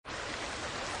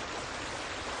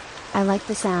I like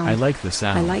the sound. I like the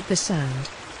sound. I like the sound.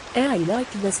 I like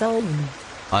the sound.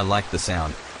 I like the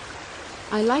sound.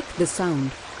 I like the sound.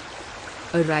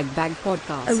 A Ragbag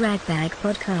podcast. A Ragbag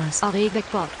podcast. A Ragbag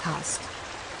podcast.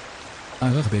 A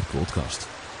Ragbag podcast.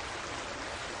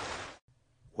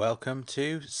 Welcome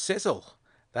to Sizzle.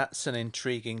 That's an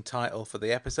intriguing title for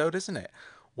the episode, isn't it?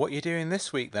 What you doing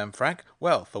this week then, Frank?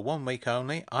 Well, for 1 week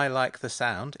only, I Like the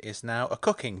Sound is now a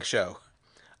cooking show.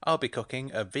 I'll be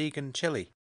cooking a vegan chili.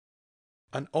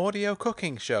 An audio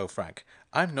cooking show, Frank.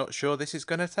 I'm not sure this is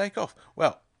going to take off.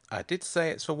 Well, I did say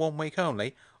it's for 1 week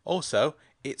only. Also,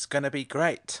 it's going to be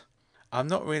great. I'm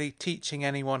not really teaching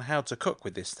anyone how to cook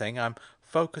with this thing. I'm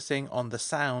focusing on the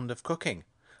sound of cooking.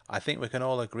 I think we can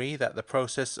all agree that the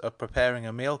process of preparing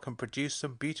a meal can produce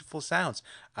some beautiful sounds,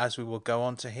 as we will go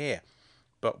on to hear.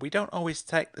 But we don't always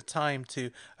take the time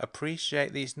to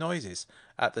appreciate these noises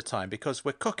at the time because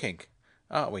we're cooking,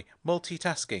 aren't we?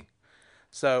 Multitasking.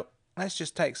 So let's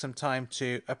just take some time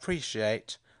to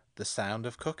appreciate the sound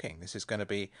of cooking. This is going to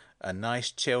be a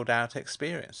nice chilled out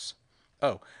experience.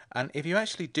 Oh, and if you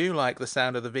actually do like the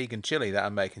sound of the vegan chili that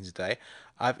I'm making today,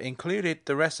 I've included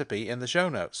the recipe in the show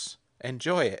notes.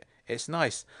 Enjoy it. It's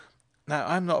nice. Now,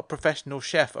 I'm not a professional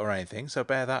chef or anything, so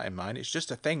bear that in mind. It's just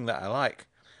a thing that I like.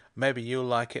 Maybe you'll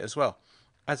like it as well.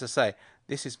 As I say,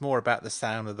 this is more about the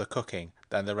sound of the cooking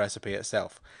than the recipe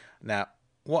itself. Now,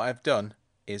 what I've done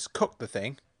is cook the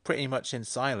thing pretty much in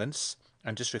silence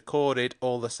and just recorded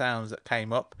all the sounds that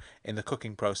came up in the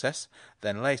cooking process.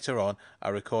 Then later on, I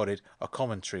recorded a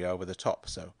commentary over the top.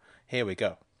 So here we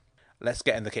go. Let's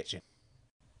get in the kitchen.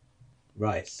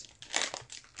 Rice.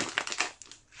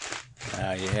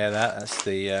 Now you hear that? That's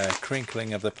the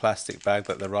crinkling of the plastic bag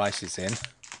that the rice is in.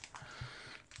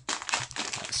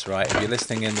 That's right. If you're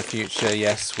listening in the future,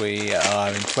 yes, we are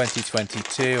in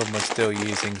 2022 and we're still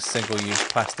using single-use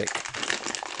plastic.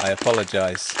 I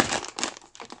apologise.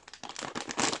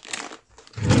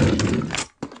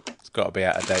 It's got to be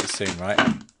out of date soon, right?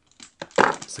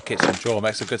 It's the kitchen drawer.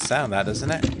 Makes a good sound, that,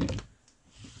 doesn't it?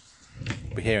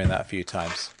 We'll be hearing that a few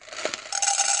times.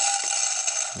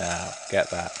 Now, get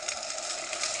that.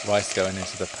 Rice going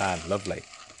into the pan. Lovely.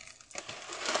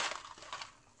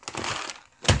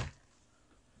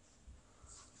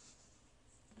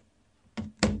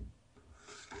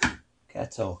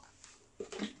 Kettle.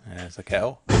 There's a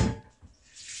kettle.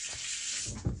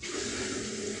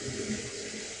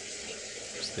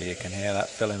 So you can hear that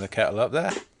filling the kettle up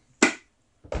there.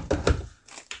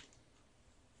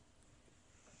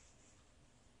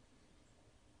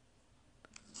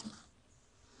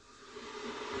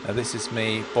 Now this is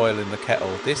me boiling the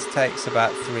kettle. This takes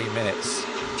about 3 minutes.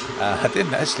 I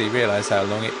didn't actually realise how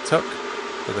long it took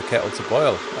for the kettle to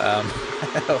boil.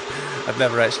 I've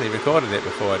never actually recorded it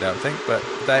before, I don't think, but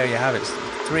there you have it. It's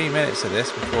 3 minutes of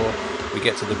this before we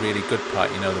get to the really good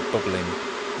part, you know, the bubbling.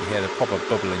 You hear the proper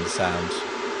bubbling sound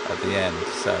at the end,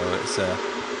 so it's a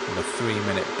 3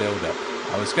 minute build-up.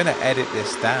 I was going to edit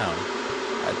this down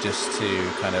just to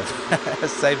kind of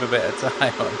save a bit of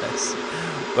time on this,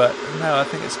 but no, I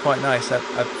think it's quite nice. I'm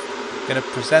going to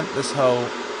present this whole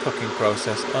cooking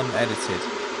process unedited.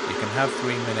 You can have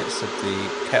 3 minutes of the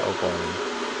kettle boiling,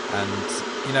 and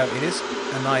you know, it is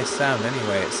a nice sound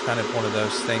anyway. It's kind of one of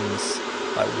those things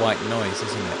like white noise,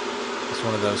 isn't it? It's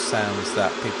one of those sounds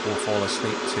that people will fall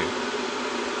asleep to.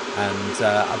 And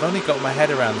I've only got my head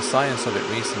around the science of it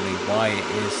recently, why it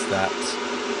is that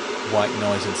white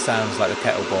noise and sounds like the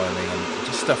kettle boiling and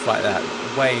just stuff like that,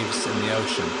 waves in the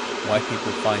ocean, why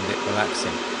people find it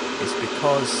relaxing. It's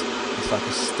because it's like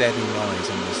a steady noise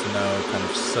and there's no kind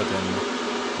of sudden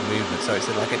movement. So it's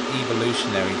like an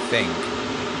evolutionary thing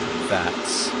that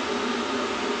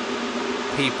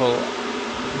people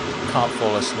can't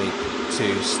fall asleep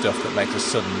to stuff that makes a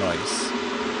sudden noise.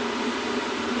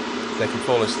 They can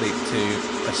fall asleep to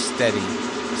a steady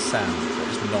sound that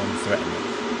is non-threatening.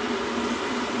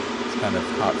 It kind of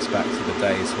harks back to the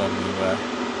days when we were,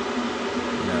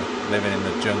 you know, living in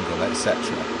the jungle, etc.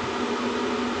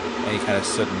 Any kind of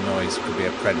sudden noise could be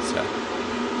a predator.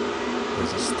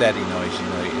 There's a steady noise, you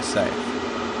know you're safe.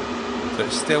 So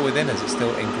it's still within us, it's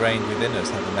still ingrained within us,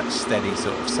 having that steady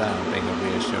sort of sound, being a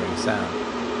reassuring sound.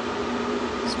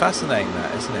 It's fascinating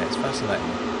that, isn't it? It's fascinating.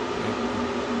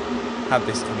 We have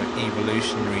this kind of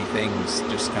evolutionary things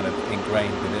just kind of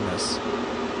ingrained within us.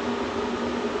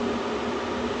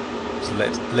 So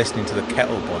listening to the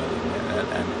kettle boiling,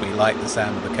 and we like the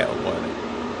sound of the kettle boiling,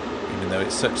 even though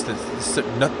it's there's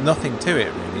nothing to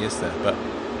it really, is there? But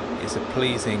it's a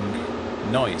pleasing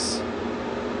noise.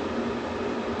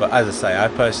 But as I say, I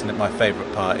personally, my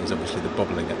favourite part is obviously the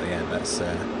bubbling at the end. That's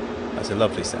a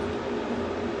lovely sound.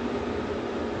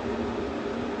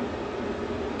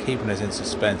 keeping us in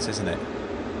suspense, isn't it?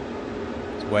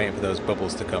 It's waiting for those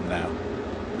bubbles to come now.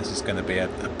 This is going to be a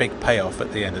big payoff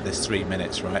at the end of this 3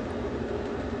 minutes, right?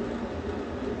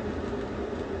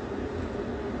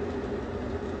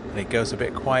 And it goes a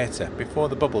bit quieter. Before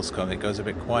the bubbles come, it goes a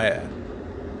bit quieter.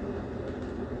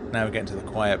 Now we're getting to the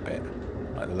quiet bit,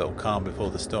 like the little calm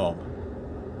before the storm.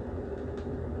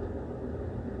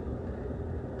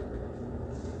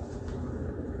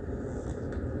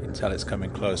 You can tell it's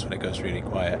coming close when it goes really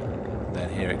quiet. And then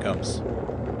here it comes.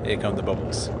 Here come the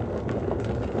bubbles.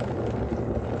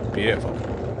 Beautiful.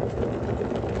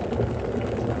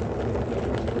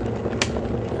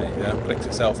 There you go, clicked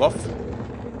itself off.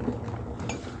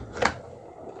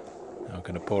 Now I'm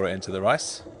going to pour it into the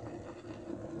rice.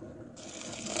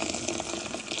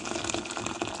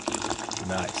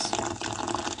 Nice.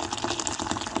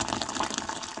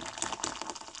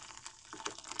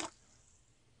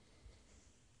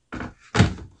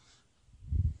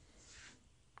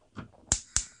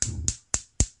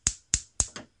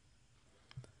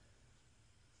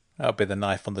 That'll be the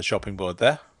knife on the chopping board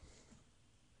there.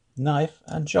 Knife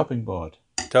and chopping board.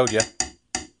 Told you.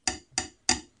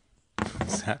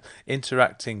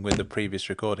 Interacting with the previous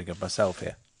recording of myself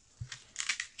here.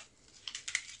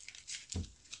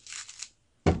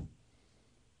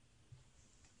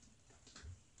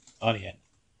 Onion.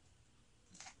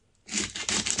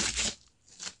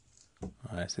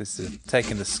 Alright, so this is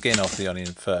taking the skin off the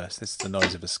onion first. This is the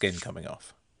noise of the skin coming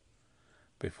off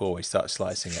before we start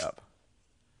slicing it up.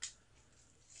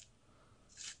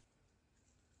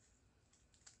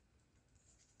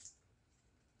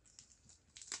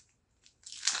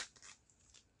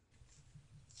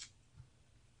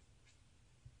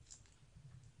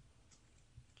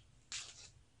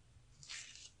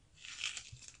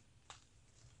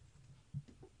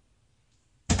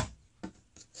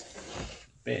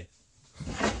 Bin.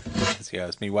 Yeah,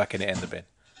 it's me whacking it in the bin.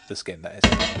 The skin, that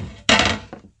is.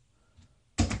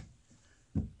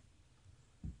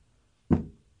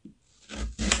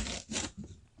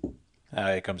 Now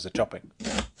here comes the chopping.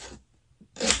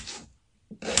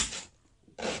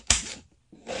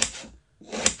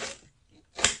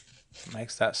 It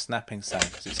makes that snapping sound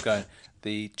because it's going.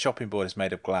 The chopping board is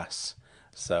made of glass,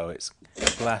 so it's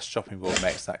glass chopping board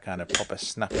makes that kind of proper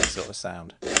snapping sort of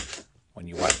sound when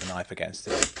you whack the knife against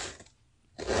it.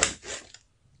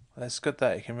 Well, it's good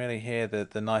that you can really hear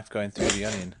the knife going through the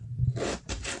onion.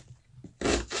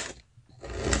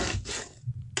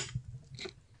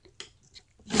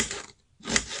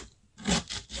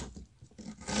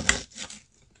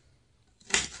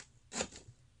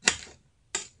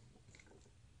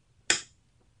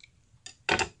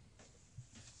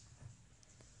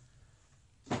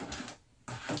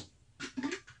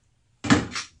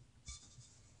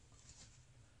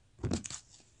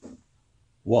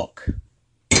 Wok.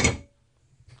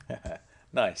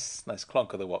 Nice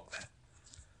clonk of the wok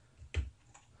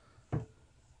there.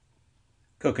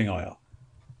 Cooking oil.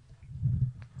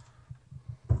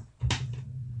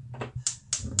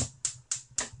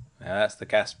 Now that's the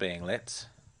gas being lit.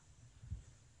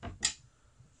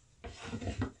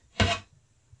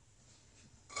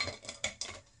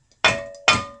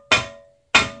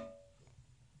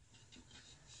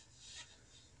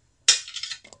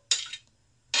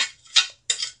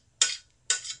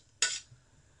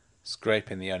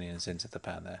 Scraping the onions into the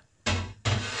pan there.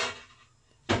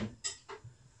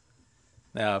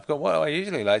 Now I've got what I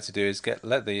usually like to do is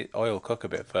let the oil cook a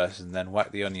bit first and then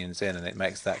whack the onions in, and it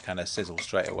makes that kind of sizzle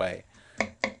straight away.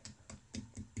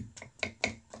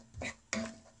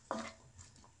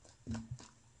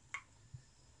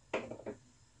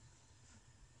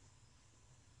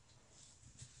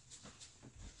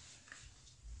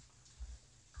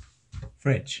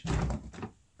 Fridge.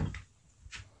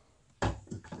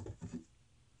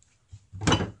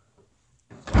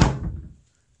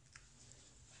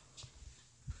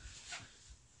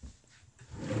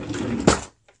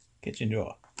 Kitchen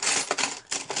drawer.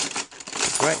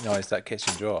 Great noise, that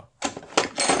kitchen drawer.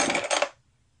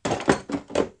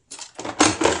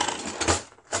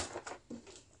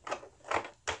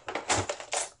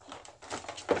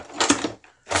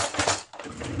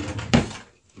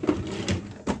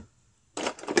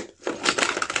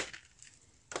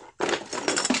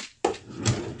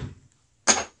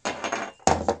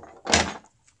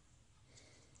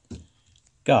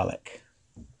 Garlic.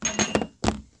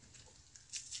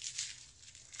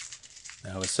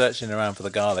 I was searching around for the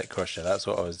garlic crusher, that's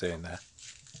what I was doing there.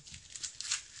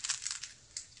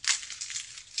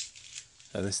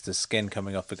 So this is the skin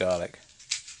coming off the garlic.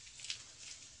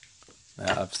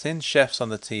 Now I've seen chefs on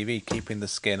the TV keeping the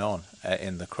skin on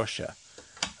in the crusher.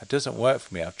 It doesn't work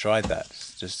for me, I've tried that.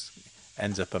 It's just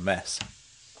ends up a mess.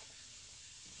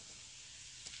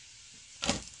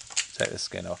 Take the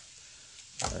skin off.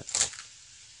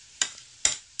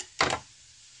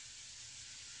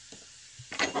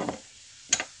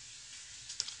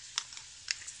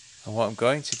 And what I'm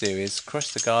going to do is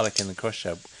crush the garlic in the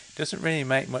crusher. It doesn't really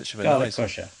make much of a Garlic noise.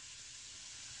 crusher.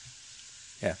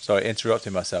 Yeah, sorry,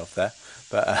 interrupting myself there.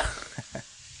 But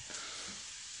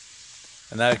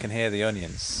and now you can hear the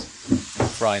onions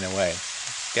frying away.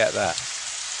 Get that.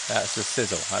 That's the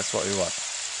sizzle. That's what we want.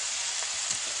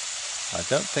 I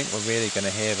don't think we're really going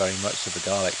to hear very much of the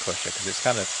garlic crusher because it's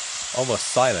kind of almost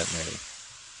silent, really.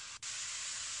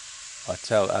 I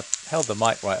held the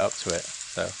mic right up to it,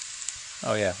 so.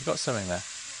 Oh yeah, we've got something there.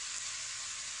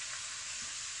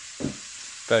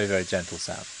 Very, very gentle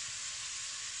sound.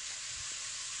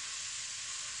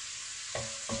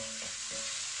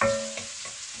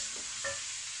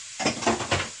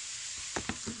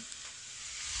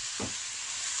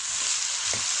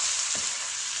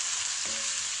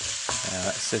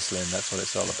 That's sizzling, that's what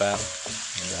it's all about.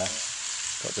 And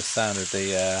got the sound of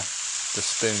the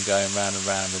spoon going round and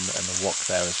round and the wok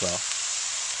there as well.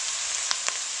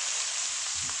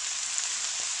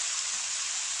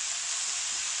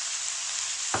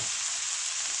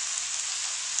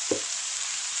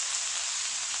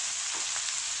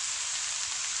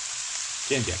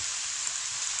 Ginger.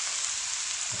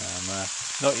 I'm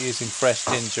not using fresh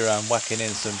ginger, I'm whacking in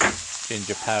some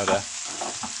ginger powder.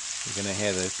 You're going to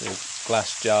hear the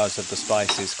glass jars of the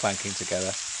spices clanking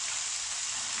together.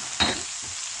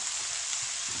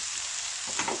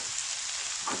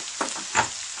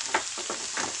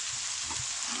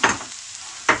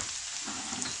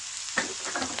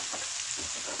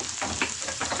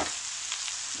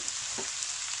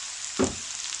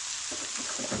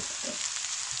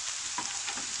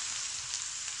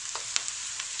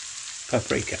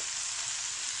 Paprika.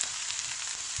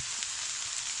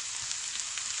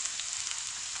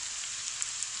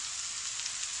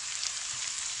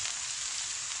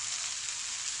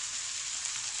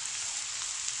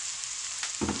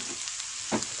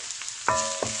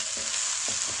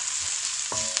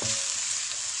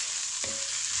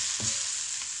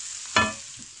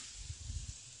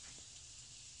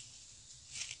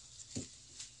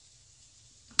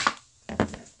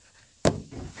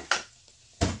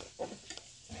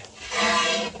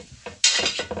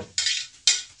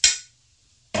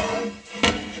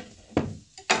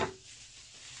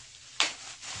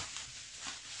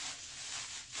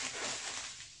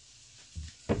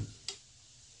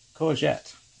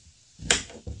 Courgette.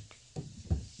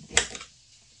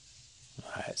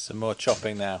 Right, some more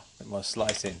chopping now, a bit more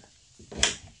slicing.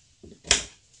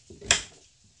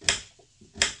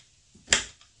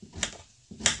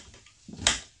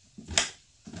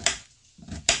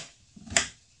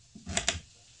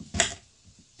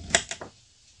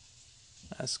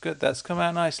 That's good, that's come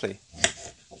out nicely.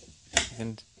 You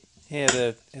can hear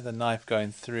the knife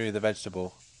going through the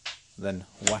vegetable, then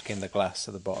whacking the glass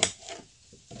at the bottom.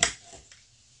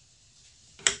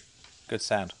 Good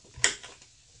sound.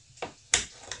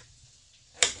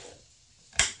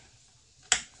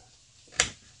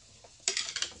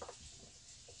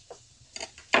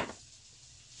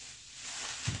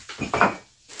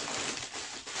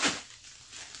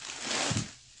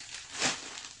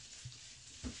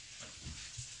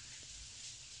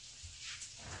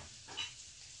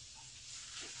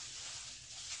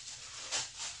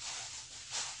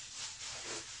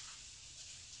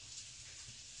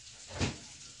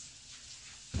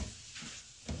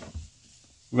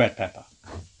 Red pepper.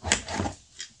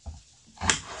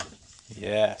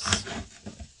 Yes.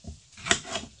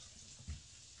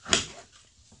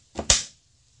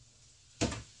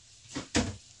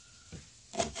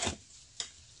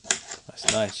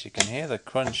 That's nice. You can hear the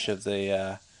crunch of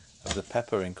the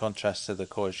pepper in contrast to the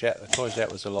courgette. The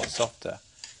courgette was a lot softer.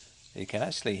 You can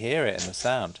actually hear it in the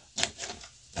sound.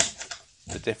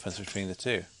 The difference between the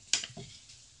two.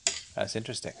 That's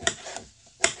interesting.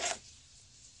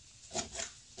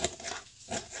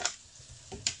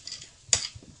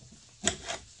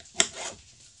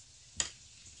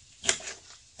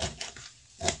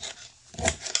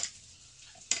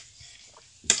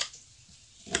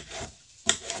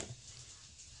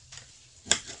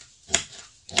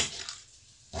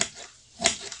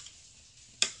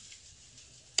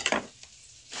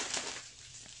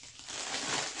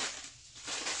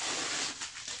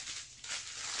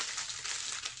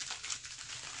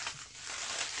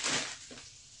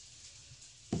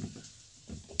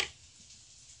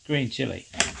 Green chili.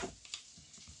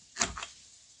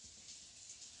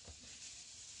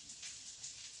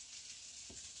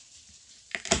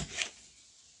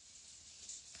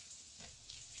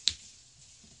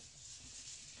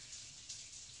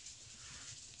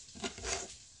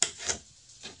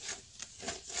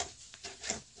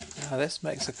 Now this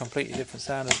makes a completely different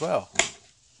sound as well.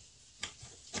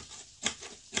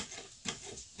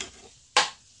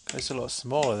 It's a lot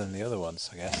smaller than the other ones,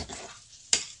 I guess.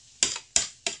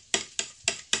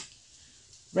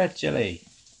 Red chili.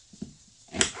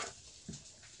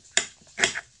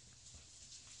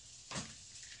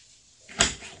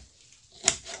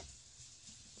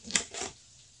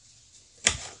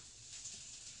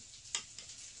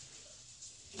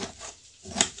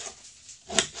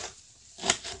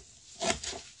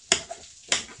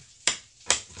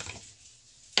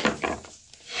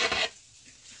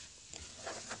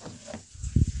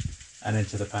 And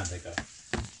into the pan they go.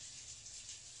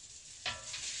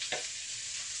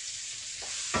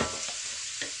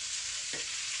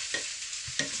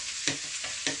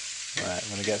 Right, I'm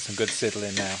going to get some good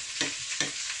sizzling now.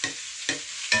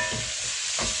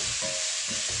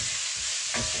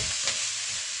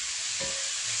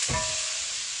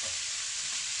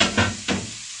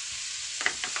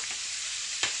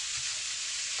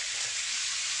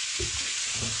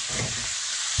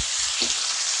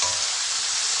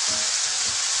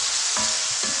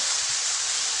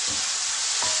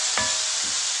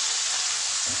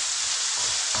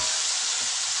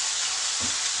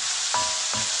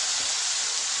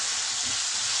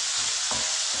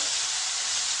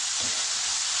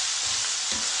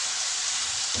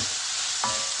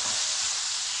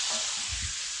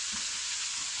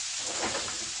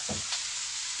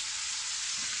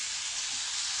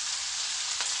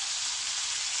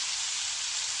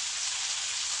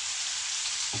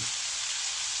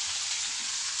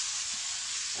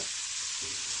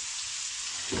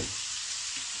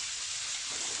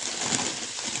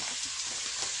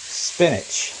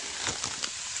 Spinach.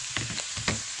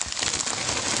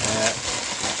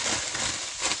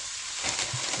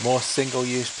 More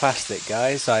single-use plastic,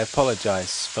 guys. I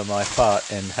apologise for my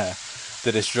part in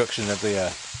the destruction of the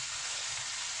earth.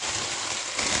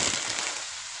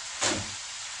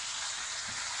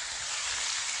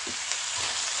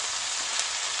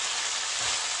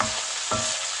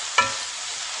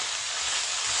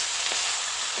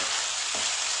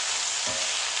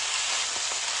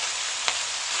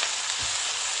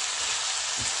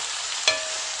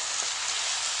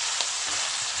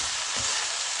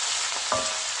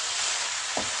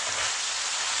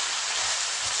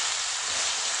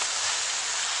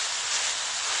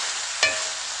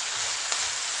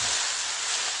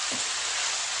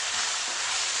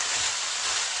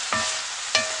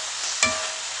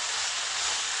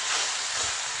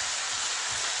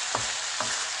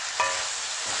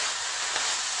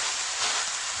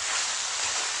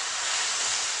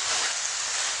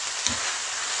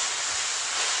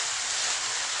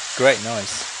 Great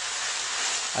noise.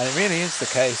 And it really is the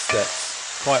case that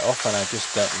quite often I just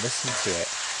don't listen to it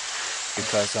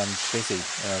because I'm busy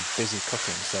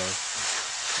cooking, so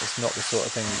it's not the sort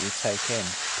of thing that you take in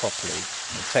properly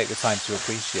and take the time to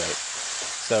appreciate.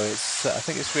 So I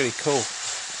think it's really cool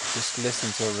just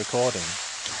listening to a recording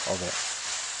of it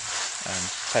and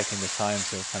taking the time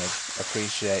to kind of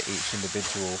appreciate each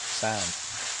individual sound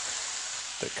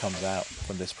that comes out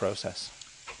from this process.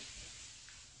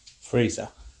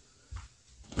 Freezer.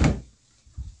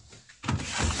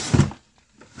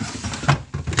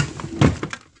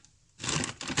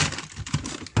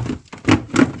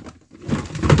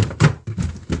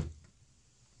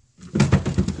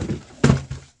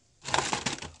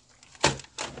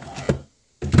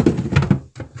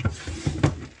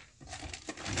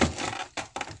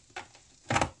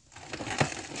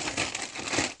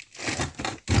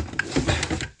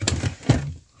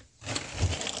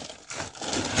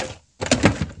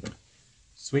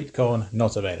 Sweet corn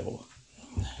not available.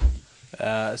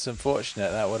 It's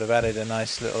unfortunate. That would have added a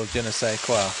nice little je ne sais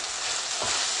quoi.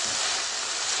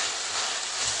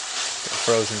 Bit of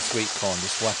frozen sweet corn,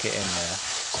 just whack it in there.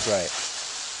 It's great.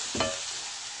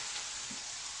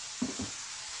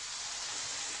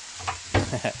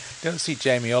 You don't see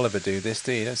Jamie Oliver do this,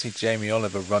 do you? You don't see Jamie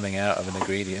Oliver running out of an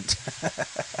ingredient.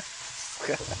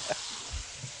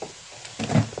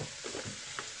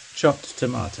 Chopped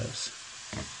tomatoes.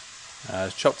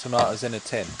 There's chopped tomatoes in a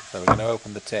tin, so we're going to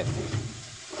open the tin.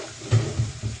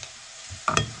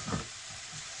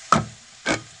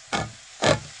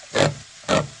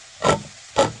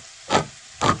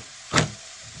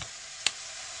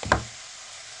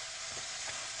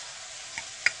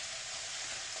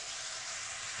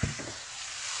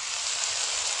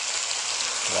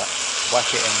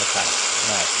 Whack it in the pan.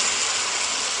 Nice.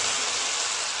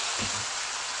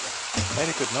 Made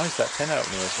a good noise, that tin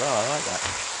opener as well. I like that.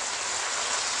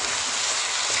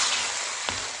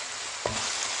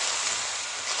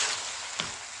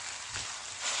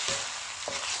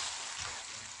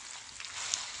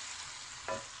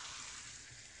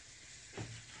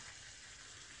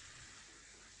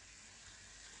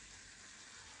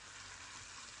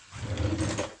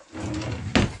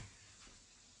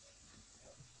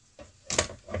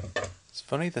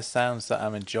 funny the sounds that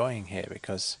I'm enjoying here,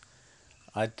 because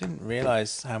I didn't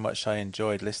realise how much I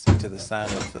enjoyed listening to the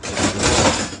sound of the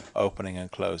door opening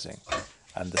and closing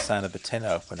and the sound of a tin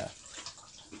opener.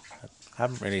 I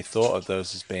haven't really thought of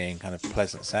those as being kind of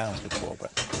pleasant sounds before,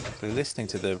 but through listening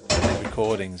to the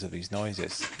recordings of these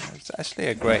noises, it's actually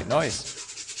a great noise.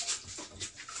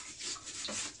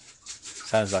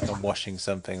 Sounds like I'm washing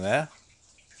something there.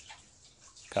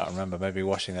 Can't remember, maybe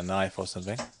washing a knife or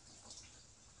something.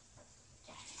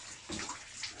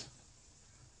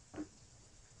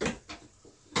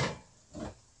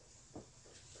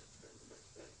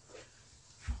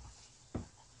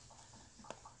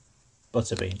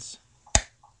 Butter beans.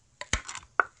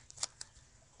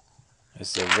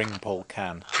 It's a ring pull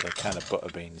can, a can of butter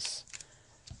beans.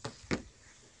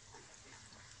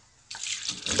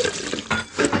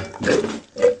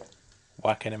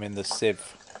 Whacking them in the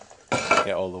sieve to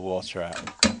get all the water out.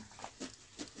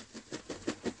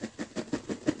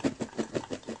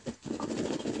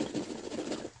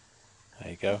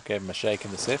 There you go, gave them a shake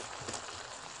in the sieve.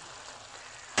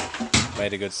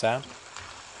 Made a good sound.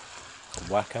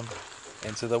 Whack them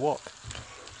into the wok.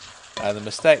 The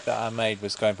mistake that I made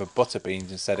was going for butter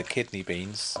beans instead of kidney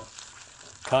beans.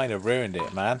 Kind of ruined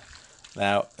it, man.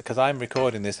 Now, because I'm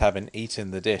recording this having eaten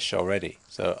the dish already,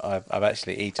 so I've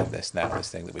actually eaten this now, this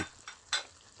thing that we...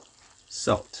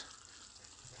 Salt.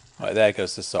 Right, there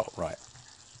goes the salt, right.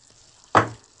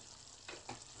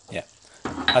 Yeah,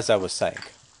 as I was saying,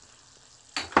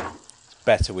 it's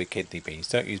better with kidney beans.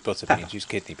 Don't use butter beans, use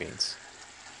kidney beans.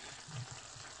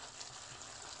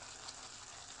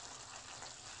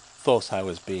 Thought I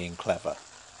was being clever.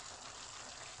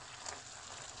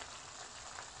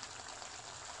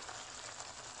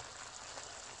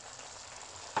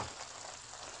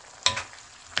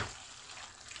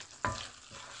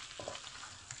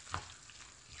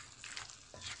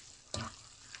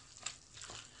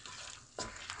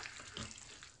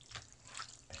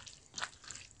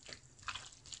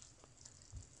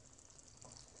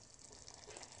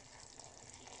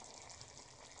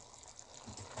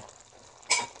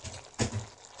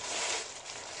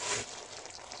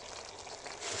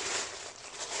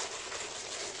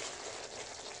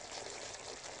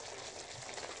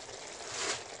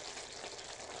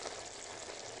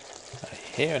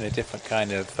 Hearing a different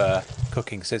kind of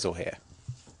cooking sizzle here,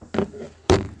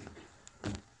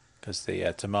 because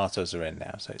the tomatoes are in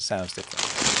now, so it sounds different.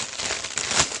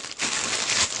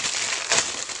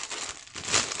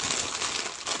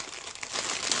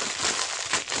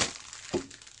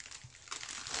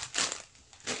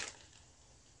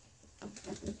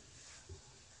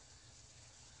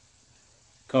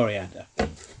 Coriander.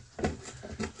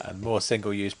 And more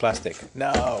single-use plastic.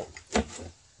 No!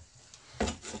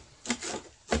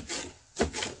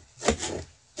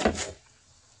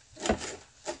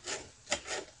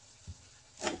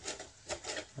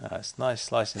 It's nice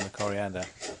slicing the coriander.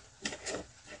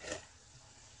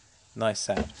 Nice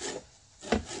sound.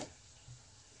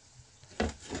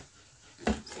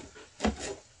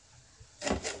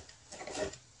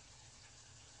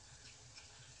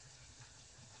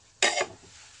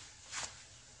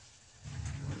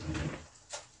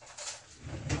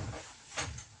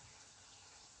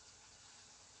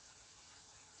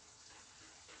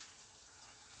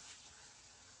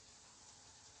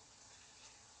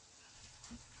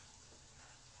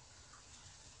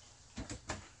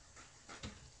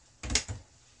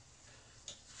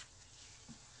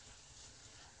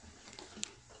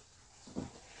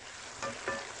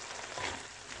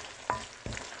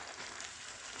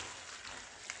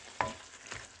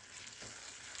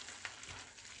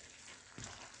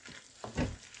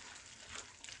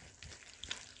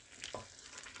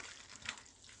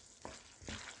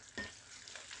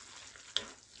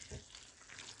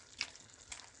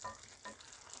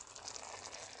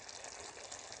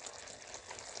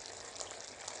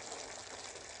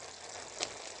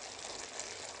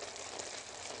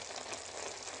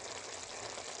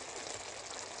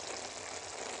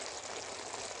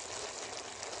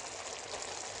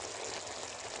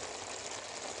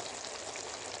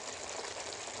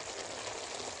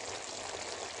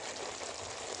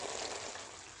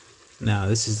 Now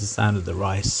this is the sound of the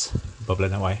rice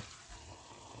bubbling away.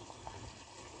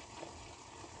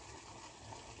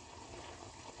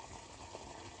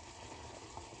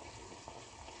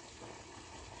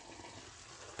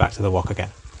 Back to the wok again.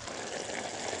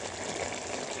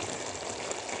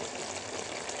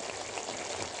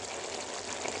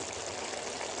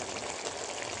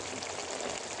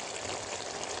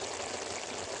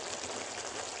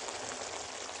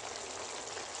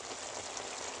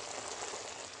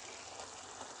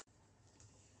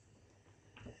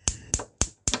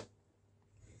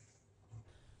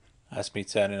 That's me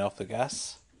turning off the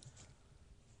gas.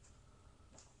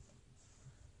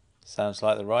 Sounds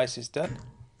like the rice is done.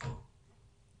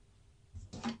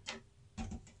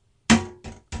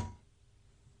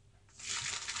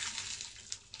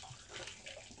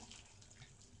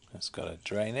 Just got to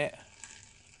drain it.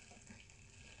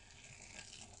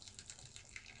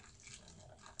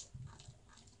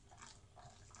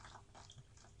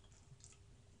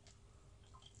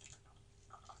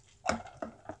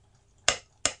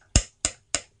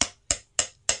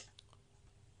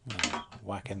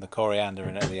 Whacking the coriander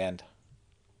in at the end.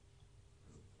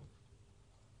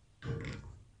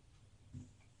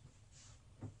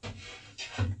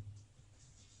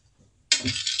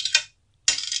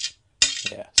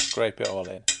 Yeah, scrape it all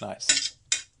in. Nice.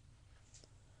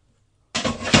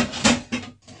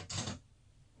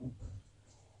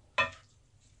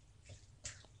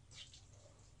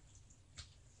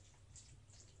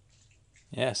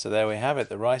 Yeah, so there we have it.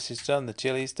 The rice is done, the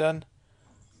chili's done.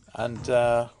 And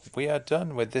we are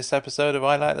done with this episode of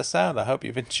I Like the Sound. I hope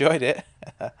you've enjoyed it.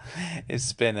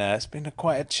 It's been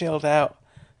quite a chilled out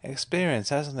experience,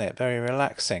 hasn't it? Very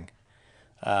relaxing.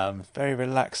 Very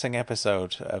relaxing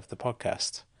episode of the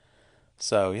podcast.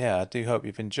 So yeah, I do hope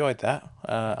you've enjoyed that.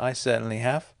 I certainly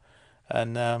have.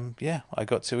 And I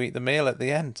got to eat the meal at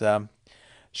the end.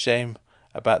 Shame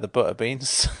about the butter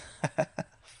beans.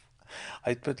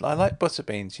 I like butter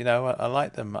beans, I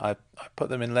like them. I put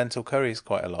them in lentil curries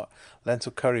quite a lot.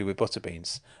 Lentil curry with butter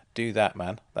beans. Do that,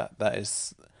 man. That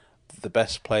is the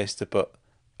best place to put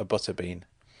a butter bean.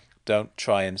 Don't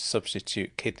try and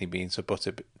substitute kidney beans for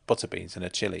butter beans in a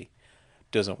chili.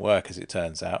 Doesn't work, as it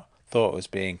turns out. Thought it was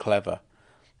being clever.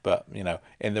 But,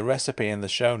 in the recipe in the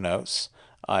show notes,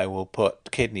 I will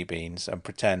put kidney beans and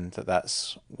pretend that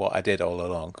that's what I did all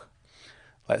along.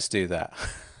 Let's do that.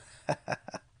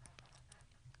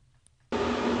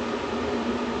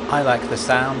 I Like the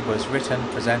Sound was written,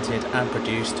 presented and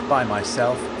produced by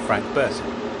myself, Frank Burton.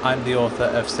 I'm the author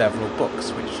of several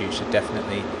books which you should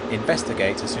definitely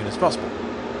investigate as soon as possible.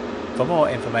 For more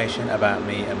information about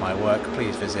me and my work,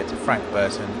 please visit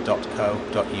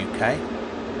frankburton.co.uk.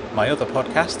 My other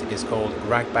podcast is called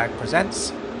Ragbag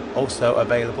Presents. Also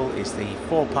available is the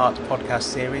 4-part podcast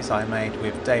series I made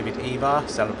with David Evar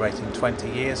celebrating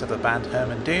 20 years of the band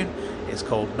Herman Dune. It's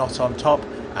called Not On Top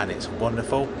and it's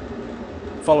wonderful.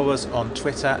 Follow us on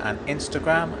Twitter and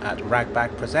Instagram at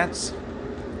Ragbag Presents.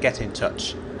 Get in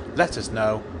touch. Let us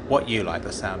know what you like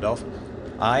the sound of.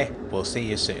 I will see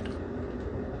you soon.